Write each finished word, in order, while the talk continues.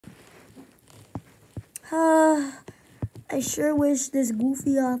I sure wish this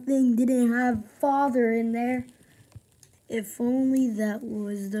goofy thing didn't have father in there. If only that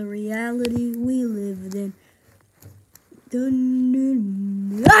was the reality we lived in. Dun,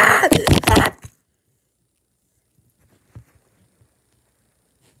 dun, ah! Ah!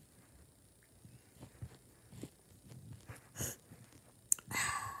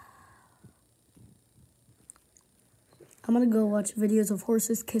 I'm gonna go watch videos of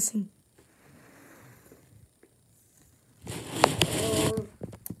horses kissing.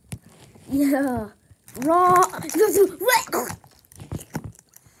 Yeah. Raw.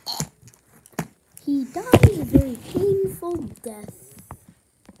 He died a very painful death.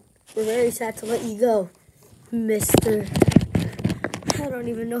 We're very sad to let you go, Mr. I don't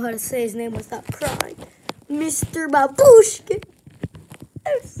even know how to say his name without crying. Mr. Babushkin.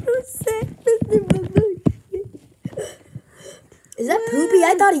 I'm so sad, Mr. Babushkin. Is that Poopy?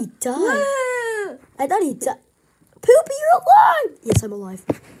 I thought he died. I thought he died. Poopy, you're alive! Yes, I'm alive.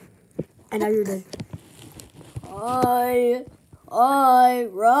 And now you're dead. Roar.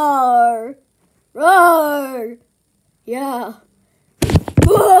 Roar. Yeah.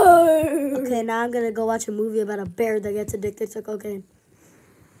 Roar. Okay, now I'm gonna go watch a movie about a bear that gets addicted to cocaine.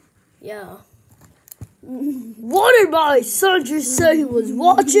 Yeah. What did my son just say he was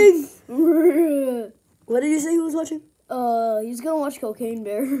watching? What did you say he was watching? He's gonna watch Cocaine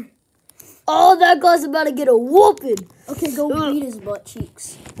Bear. Oh, that guy's about to get a whooping. Okay, go beat his butt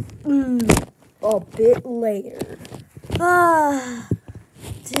cheeks. A bit later.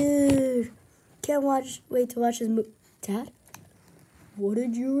 Dude. Can't wait to watch his movie. Dad? What were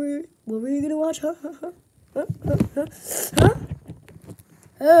you gonna watch? Huh?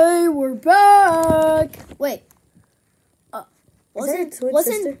 Hey, we're back. Wait.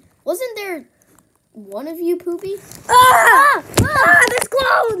 Wasn't there one of you, Poopy? There's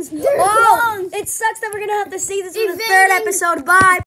clones! There's clones! It sucks that we're gonna have to see this in the third episode. Bye.